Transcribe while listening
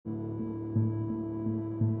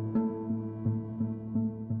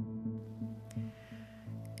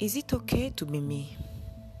Is it okay to be me?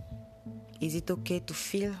 Is it okay to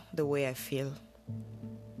feel the way I feel?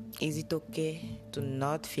 Is it okay to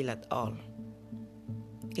not feel at all?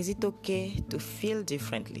 Is it okay to feel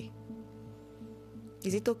differently?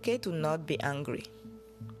 Is it okay to not be angry?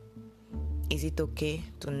 Is it okay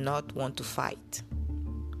to not want to fight?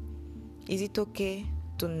 Is it okay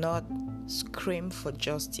to not scream for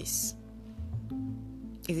justice?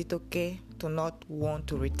 Is it okay to not want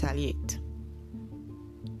to retaliate?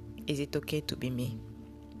 Is it okay to be me?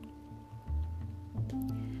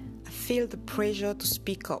 I feel the pressure to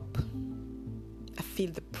speak up. I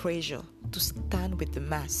feel the pressure to stand with the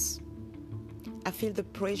mass. I feel the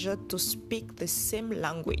pressure to speak the same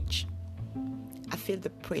language. I feel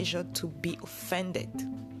the pressure to be offended.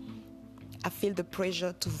 I feel the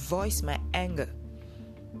pressure to voice my anger.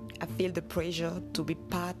 I feel the pressure to be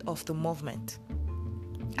part of the movement.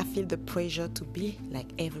 I feel the pressure to be like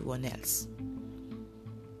everyone else.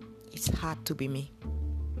 It's hard to be me.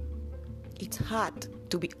 It's hard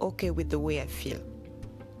to be okay with the way I feel.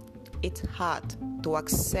 It's hard to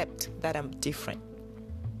accept that I'm different.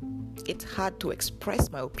 It's hard to express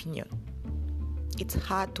my opinion. It's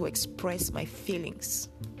hard to express my feelings.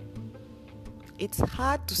 It's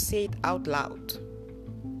hard to say it out loud.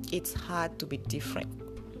 It's hard to be different.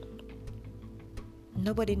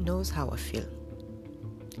 Nobody knows how I feel.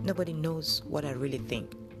 Nobody knows what I really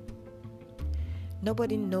think.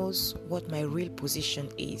 Nobody knows what my real position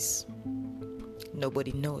is.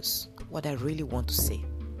 Nobody knows what I really want to say.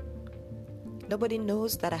 Nobody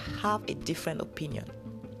knows that I have a different opinion.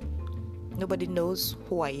 Nobody knows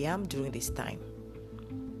who I am during this time.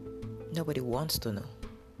 Nobody wants to know.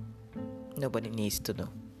 Nobody needs to know.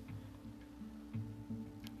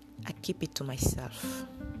 I keep it to myself.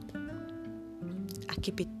 I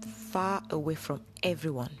keep it far away from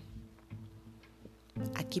everyone.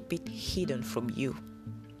 I keep it hidden from you.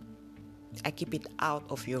 I keep it out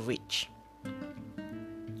of your reach.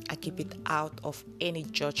 I keep it out of any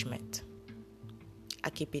judgment. I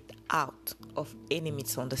keep it out of any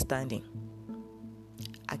misunderstanding.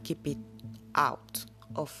 I keep it out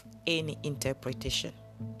of any interpretation.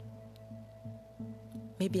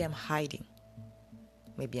 Maybe I'm hiding.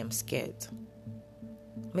 Maybe I'm scared.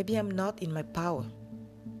 Maybe I'm not in my power.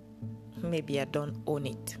 Maybe I don't own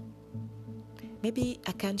it. Maybe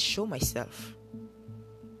I can't show myself.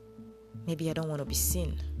 Maybe I don't want to be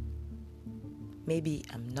seen. Maybe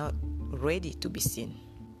I'm not ready to be seen.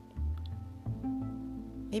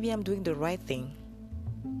 Maybe I'm doing the right thing.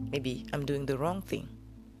 Maybe I'm doing the wrong thing.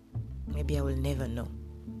 Maybe I will never know.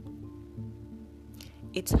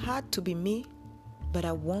 It's hard to be me, but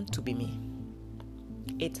I want to be me.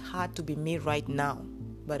 It's hard to be me right now,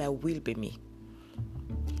 but I will be me.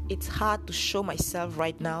 It's hard to show myself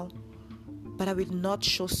right now, but I will not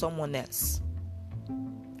show someone else.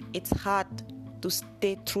 It's hard to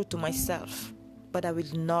stay true to myself, but I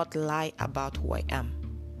will not lie about who I am.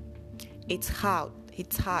 It's hard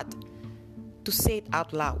to say it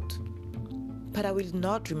out loud, but I will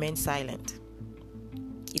not remain silent.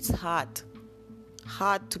 It's hard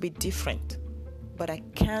to be different, but I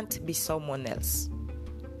can't be someone else.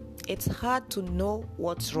 It's hard to know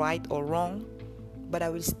what's right or wrong, but I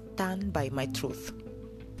will stand by my truth.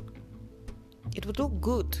 It would look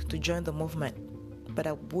good to join the movement, but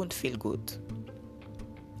I won't feel good.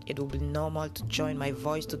 It will be normal to join my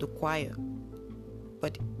voice to the choir,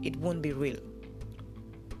 but it won't be real.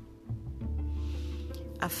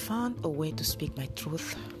 I found a way to speak my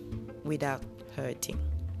truth without hurting.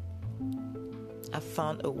 I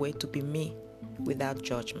found a way to be me without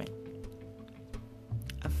judgment.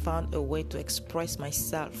 I found a way to express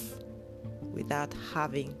myself without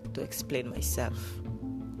having to explain myself.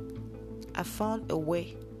 I found a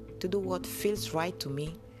way to do what feels right to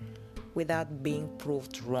me without being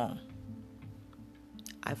proved wrong.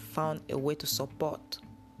 I found a way to support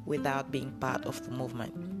without being part of the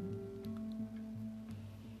movement.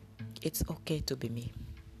 It's okay to be me.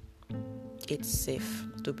 It's safe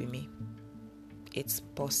to be me. It's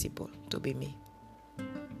possible to be me.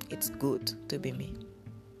 It's good to be me.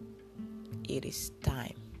 It is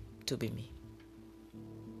time to be me.